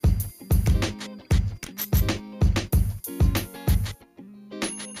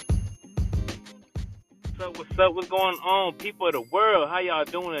up? What's up? What's going on, people of the world? How y'all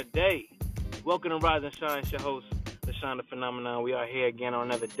doing today? Welcome to Rise and Shine. It's your host, LaShawn the Phenomenon. We are here again on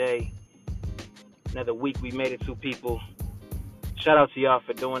another day, another week. We made it to people. Shout out to y'all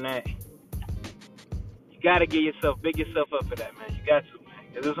for doing that. You gotta big yourself up for that, man. You got to, man.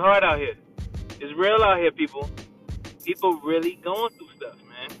 Because it's hard out here. It's real out here, people. People really going through stuff,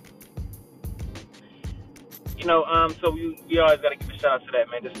 man. So we always gotta give a shout out to that,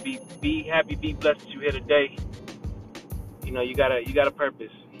 man. Just be happy, be blessed that you're here today. You got a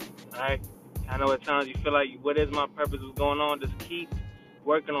purpose. Alright? I know at times you feel like, what is my purpose? What's going on? Just keep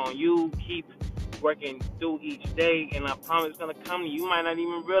working on you, keep working through each day, and I promise it's gonna come to you. You might not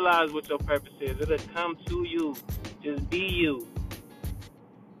even realize what your purpose is. It'll come to you. Just be you.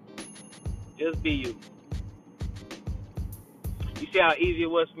 Just be you. You see how easy it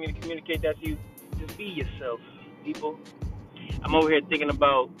was for me to communicate that to you? Just be yourself, people. I'm over here thinking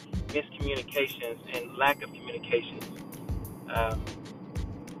about miscommunications and lack of communications.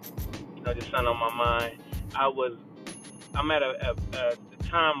 Just something on my mind. I'm at a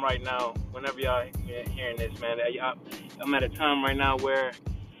time right now, whenever y'all hearing this, man, I'm at a time right now where a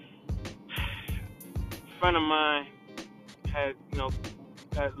friend of mine has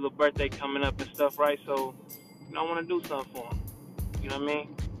a little birthday coming up and stuff, right? So, I want to do something for him. You know what I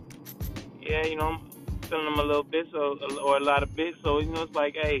mean? Yeah, I'm feeling him a little bit, or a lot of bits. So, it's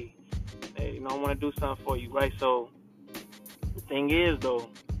like, hey, I want to do something for you, right? So, the thing is, though,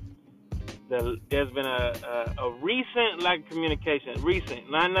 there's been a recent lack of communication.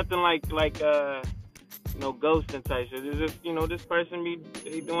 Recent, not nothing like ghosting type shit. It's just this person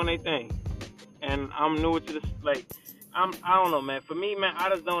they doing their thing, and I'm newer to this. I don't know, man. For me, man, I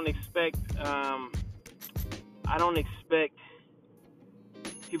just don't expect. I don't expect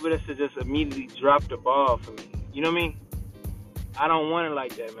people to just immediately drop the ball for me. You know what I mean? I don't want it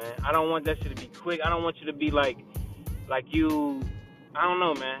like that, man. I don't want that shit to be quick. I don't want you to be like you. I don't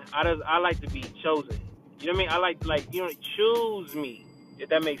know, man. I like to be chosen. You know what I mean? I like choose me, if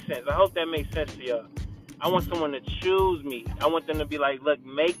that makes sense. I hope that makes sense to y'all. I want someone to choose me. I want them to be like, look,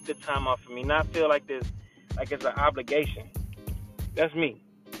 make the time off for me, not feel like this, like it's an obligation. That's me.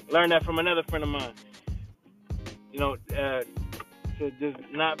 Learned that from another friend of mine. To just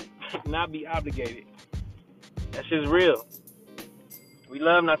not be obligated. That shit's real. We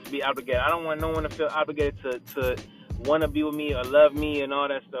love not to be obligated. I don't want no one to feel obligated to want to be with me or love me and all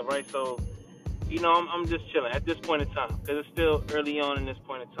that stuff, right? So, I'm just chilling at this point in time because it's still early on in this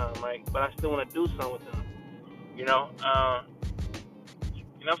point in time, right? But I still want to do something with them,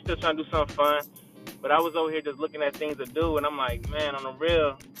 I'm still trying to do something fun, but I was over here just looking at things to do, and I'm like, man, on the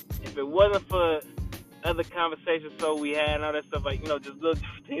real, if it wasn't for other conversations we had and all that stuff, just little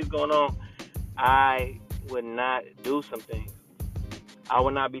things going on, I would not do some things. I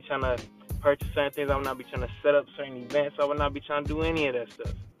would not be trying to purchase certain things. I would not be trying to set up certain events. I would not be trying to do any of that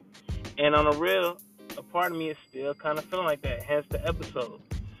stuff. And on the real, a part of me is still kind of feeling like that, hence the episode.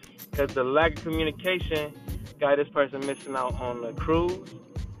 Because the lack of communication got this person missing out on the cruise,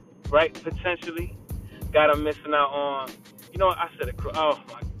 right, potentially. Got him missing out on, I said a cruise. Oh,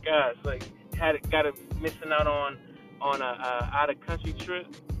 my gosh. Got him missing out on a out-of-country trip,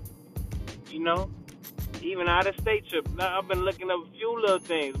 even out-of-state trip. Now, I've been looking up a few little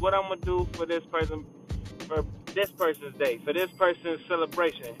things. What I'm going to do for this person, for this person's day, for this person's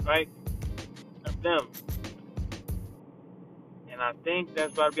celebration, right, of them. And I think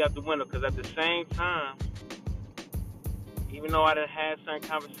that's about to be out the window because at the same time, even though I done had certain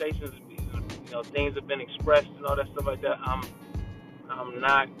conversations, things have been expressed and all that stuff like that, I'm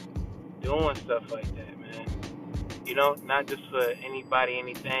not doing stuff like that, man. Not just for anybody,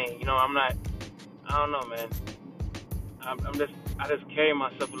 anything. I don't know, man. I just carry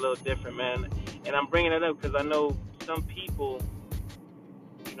myself a little different, man. And I'm bringing it up because I know some people,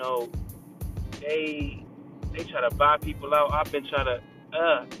 they try to buy people out. I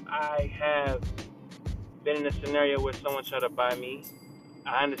have been in a scenario where someone tried to buy me.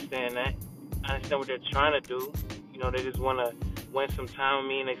 I understand that. I understand what they're trying to do. They just want to win some time with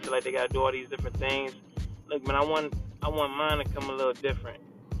me, and they feel like they got to do all these different things. Look, man, I want mine to come a little different.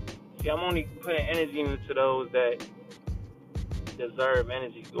 See, I'm only putting energy into those that deserve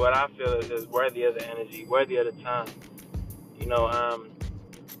energy. What I feel is worthy of the energy, worthy of the time.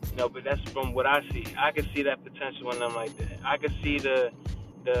 But that's from what I see. I can see that potential in them like that. I can see the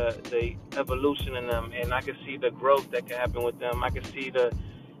evolution in them, and I can see the growth that can happen with them. I can see the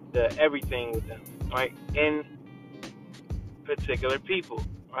everything with them, right? In particular people,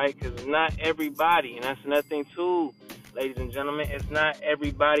 right? Because not everybody, and that's another thing too, ladies and gentlemen, it's not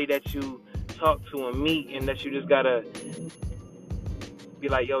everybody that you talk to and meet and that you just gotta be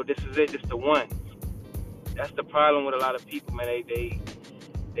like, yo, this is it, this the one. That's the problem with a lot of people, man.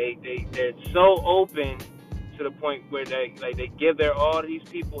 They're so open to the point where they give their all to these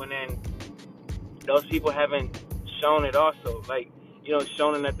people, and then those people haven't shown it also. Like,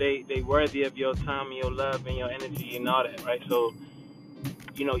 shown them that they worthy of your time and your love and your energy and all that, right? So,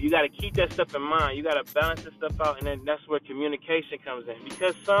 you got to keep that stuff in mind. You got to balance this stuff out, and then that's where communication comes in.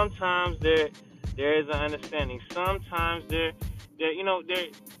 Because sometimes there is an understanding. Sometimes there's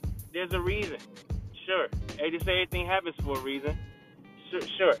a reason. Sure, they just say everything happens for a reason.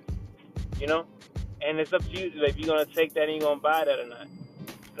 Sure, and it's up to you if you're gonna take that and you're gonna buy that or not.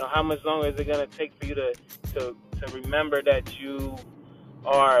 How much longer is it gonna take for you to remember that you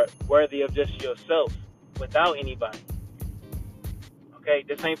are worthy of just yourself without anybody? Okay,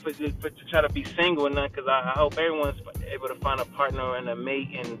 this ain't for to try to be single or nothing, because I hope everyone's able to find a partner and a mate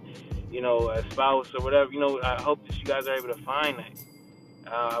and a spouse or whatever. I hope that you guys are able to find that.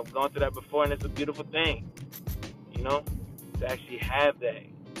 I've gone through that before, and it's a beautiful thing. To actually have that.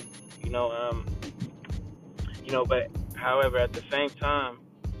 But however, at the same time,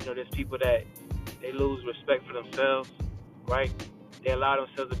 there's people that they lose respect for themselves, right? They allow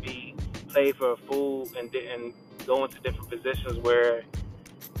themselves to be played for a fool and go into different positions where,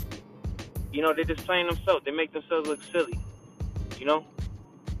 they're just playing themselves. They make themselves look silly,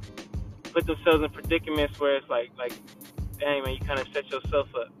 put themselves in predicaments where it's like, dang, man, you kind of set yourself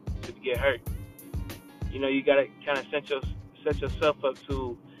up to get hurt. You got to kind of set yourself up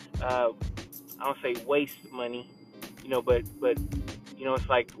to, I don't say waste money, but it's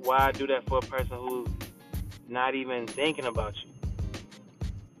like, why do that for a person who's not even thinking about you?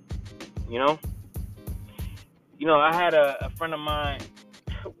 I had a friend of mine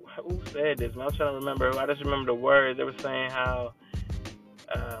who said this, man. I was trying to remember. I just remember the words. They were saying how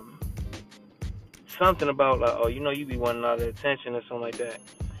something about like, oh, you be wanting all the attention or something like that.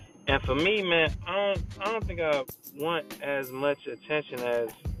 And for me, man, I don't think I want as much attention as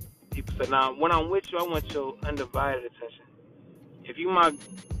people say. Now, when I'm with you, I want your undivided attention. If you my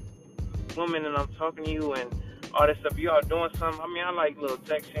woman and I'm talking to you and all this stuff, you all doing something, I like little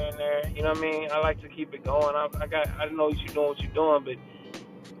texts here and there. You know what I mean? I like to keep it going. I know you're doing what you're doing, but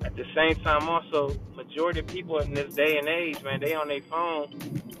at the same time, also, majority of people in this day and age, man, they on their phone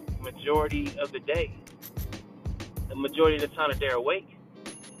majority of the day. The majority of the time that they're awake.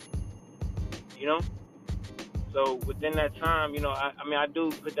 So within that time, I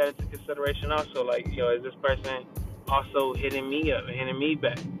do put that into consideration also. Like, is this person also hitting me up and hitting me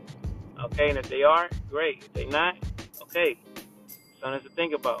back? Okay, and if they are, great. If they not, okay. Something to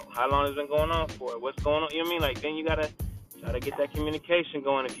think about. How long has it been going on for? What's going on? You know what I mean? Like, then you gotta try to get that communication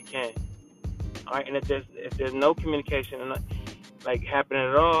going if you can. All right, and if there's no communication like happening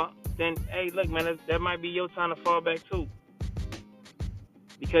at all, then hey, look, man, that might be your time to fall back too.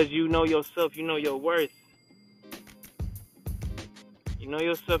 Because you know yourself, you know your worth. You know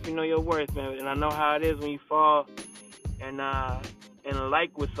yourself, you know your worth, man. And I know how it is when you fall and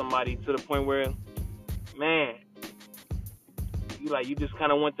like with somebody to the point where, man, you just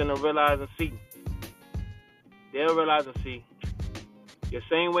kind of want them to realize and see. They'll realize and see. The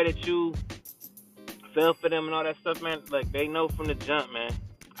same way that you fell for them and all that stuff, man. Like, they know from the jump, man.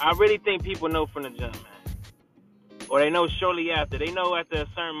 I really think people know from the jump, man. Or they know shortly after. They know after a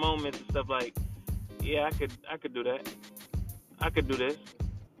certain moments and stuff like, yeah, I could do that. I could do this.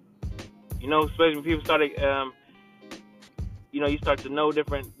 Especially when people started, you start to know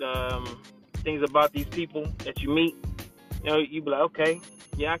different things about these people that you meet. You be like, okay,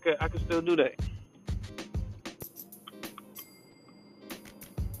 yeah, I could still do that.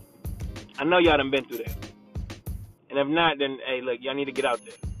 I know y'all done been through that. And if not, then, hey, look, y'all need to get out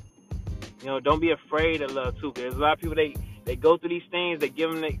there. Don't be afraid of love, too. Because there's a lot of people, they go through these things, they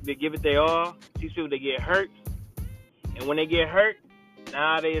give it their all. These people, they get hurt. And when they get hurt,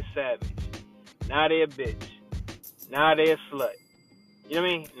 now they a savage. Now they a bitch. Now they a slut. You know what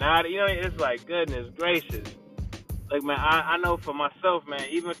I mean? Now, it's like, goodness gracious. Like, man, I know for myself, man,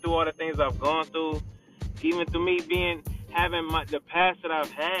 even through all the things I've gone through, even through me having the past that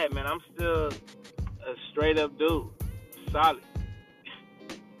I've had, man, I'm still a straight up dude. Solid.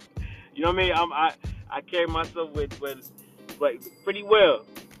 You know what I mean? I carry myself with pretty well,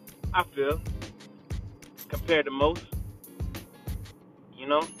 I feel, compared to most.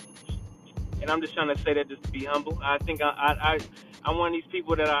 And I'm just trying to say that just to be humble. I think I'm one of these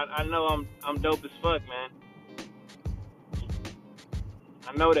people that I know I'm dope as fuck, man.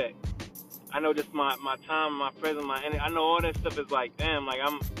 I know that. I know just my time, my presence, my energy. I know all that stuff is like, damn, like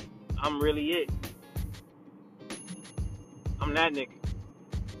I'm really it. I'm that nigga.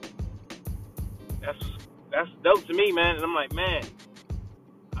 That's dope to me, man. And I'm like, man,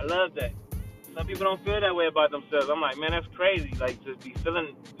 I love that. Some people don't feel that way about themselves. I'm like, man, that's crazy. Like, to be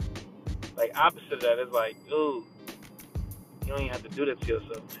feeling like opposite of that. It's like, dude, you don't even have to do that to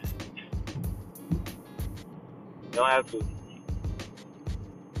yourself, man. You don't have to. You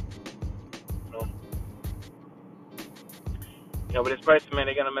know. But this person, man,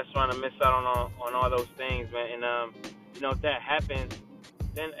 they're gonna mess around and miss out on all those things, man. And if that happens,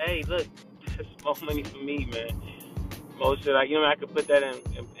 then hey, look, it's more money for me, man. Most shit, I could put that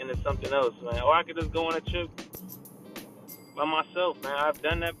into something else, man. Or I could just go on a trip by myself, man. I've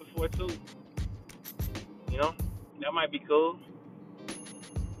done that before too. That might be cool.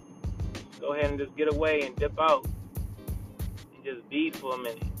 Go ahead and just get away and dip out and just be for a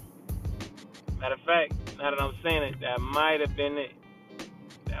minute. Matter of fact, now that I'm saying it, that might have been it.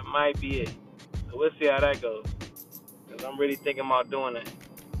 That might be it. So we'll see how that goes. Because I'm really thinking about doing that.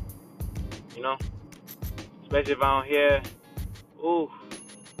 Especially if I don't hear,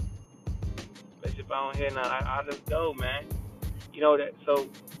 especially if I don't hear nothing, I'll just go, man. So,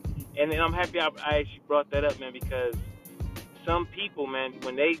 and I'm happy I actually brought that up, man, because some people, man,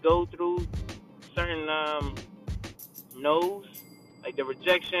 when they go through certain no's, like the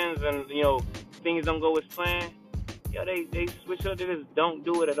rejections and, things don't go as planned, they switch up, they just don't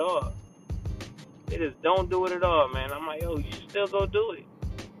do it at all. They just don't do it at all, man. I'm like, you should still go do it.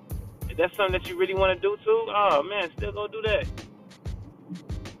 If that's something that you really want to do too, oh man, still go do that.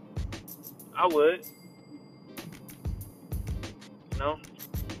 I would.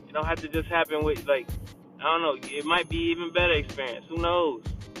 It don't have to just happen with, like, I don't know, it might be even better experience. Who knows?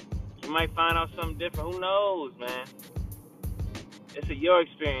 You might find out something different. Who knows, man? It's your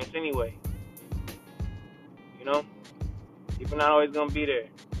experience anyway. People not always gonna be there.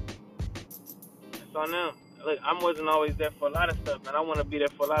 It's on them. Look, I wasn't always there for a lot of stuff, man. I want to be there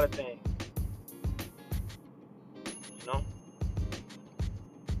for a lot of things.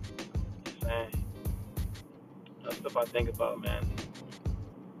 Man, that's stuff I think about, man.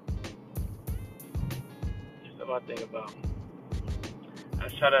 That's stuff I think about. I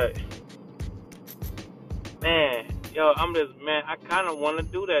try to, man, I kind of want to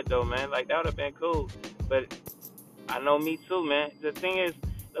do that, though, man. Like, that would have been cool. But I know me, too, man. The thing is,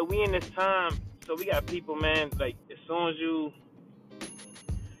 that we in this time, so we got people, man, like, as soon as you,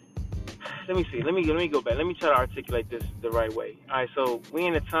 let me see, let me go back. Let me try to articulate this the right way. All right, so we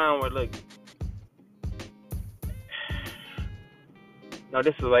in a time where, look, no,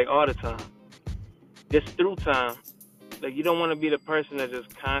 this is like all the time. Just through time. Like, you don't want to be the person that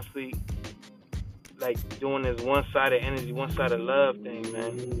just constantly, like, doing this one-sided energy, one-sided love thing,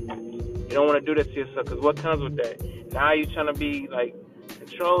 man. You don't want to do that to yourself, because what comes with that? Now you're trying to be, like,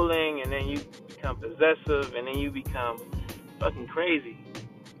 controlling, and then you become possessive, and then you become fucking crazy.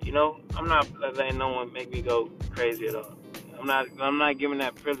 I'm not letting no one make me go crazy at all. I'm not giving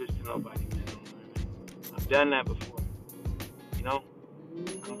that privilege to nobody, man. I've done that before.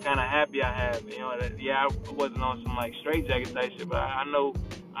 I'm kind of happy I have. I wasn't on some like straight jacket type shit, but I know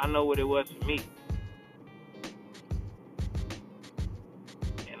what it was for me,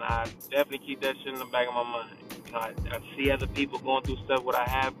 and I definitely keep that shit in the back of my mind. I see other people going through stuff, what I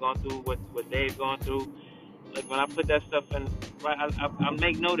have gone through, what they've gone through. Like, when I put that stuff in, right, I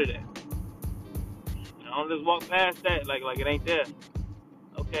make note of that. I don't just walk past that like it ain't there.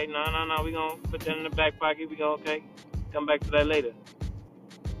 Okay, no, we gonna put that in the back pocket. We gonna come back to that later.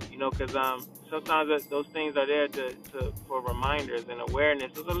 Because sometimes those things are there for reminders and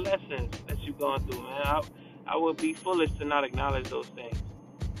awareness. Those are lessons that you've gone through, man. I would be foolish to not acknowledge those things.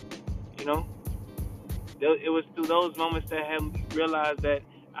 It was through those moments that helped me realize that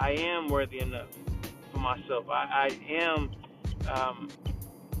I am worthy enough for myself. I am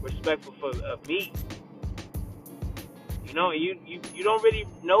respectful of me. You don't really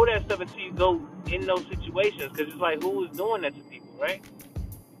know that stuff until you go in those situations, because it's like, who is doing that to people, right?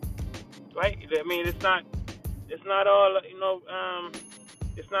 Right? I mean, it's not all,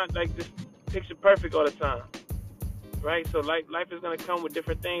 it's not like this picture perfect all the time, right? So life is going to come with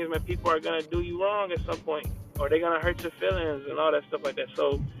different things, man. People are going to do you wrong at some point, or they're going to hurt your feelings and all that stuff like that.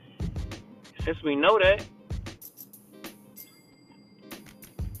 So since we know that,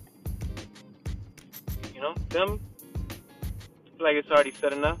 feel me? I feel like it's already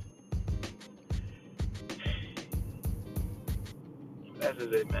said enough. That's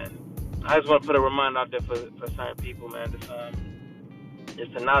just it, man. I just want to put a reminder out there for certain people, man.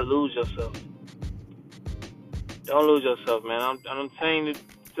 Just to not lose yourself. Don't lose yourself, man. I'm telling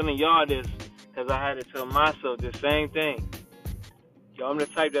y'all this because I had to tell myself the same thing. I'm the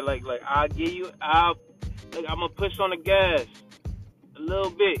type that like I'm gonna push on the gas a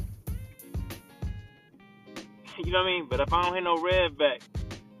little bit. You know what I mean? But if I don't hit no red back,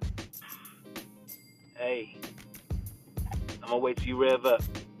 hey, I'm gonna wait till you rev up.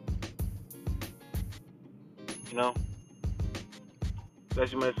 You know,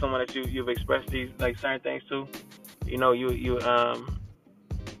 especially when it's someone that you've expressed these like certain things to. You know, I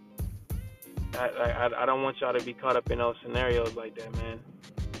don't want y'all to be caught up in those scenarios like that, man.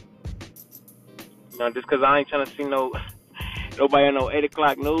 You know, just 'cause I ain't trying to see nobody on no 8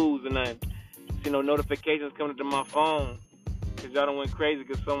 o'clock news and then see no notifications coming to my phone 'cause y'all done went crazy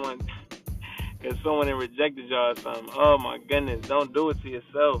 'cause someone had rejected y'all or something. Oh my goodness, don't do it to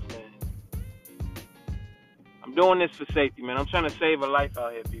yourself, man. I'm doing this for safety, man. I'm trying to save a life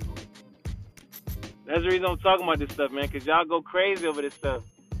out here, people. That's the reason I'm talking about this stuff, man, 'cause y'all go crazy over this stuff.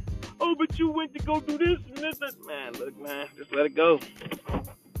 Oh, but you went to go do this and this. Man, look, man, just let it go.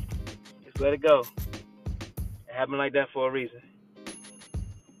 Just let it go. It happened like that for a reason.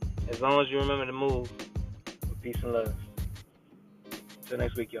 As long as you remember to move with peace and love. Till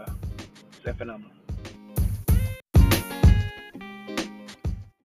next week, y'all. Stay phenomenal.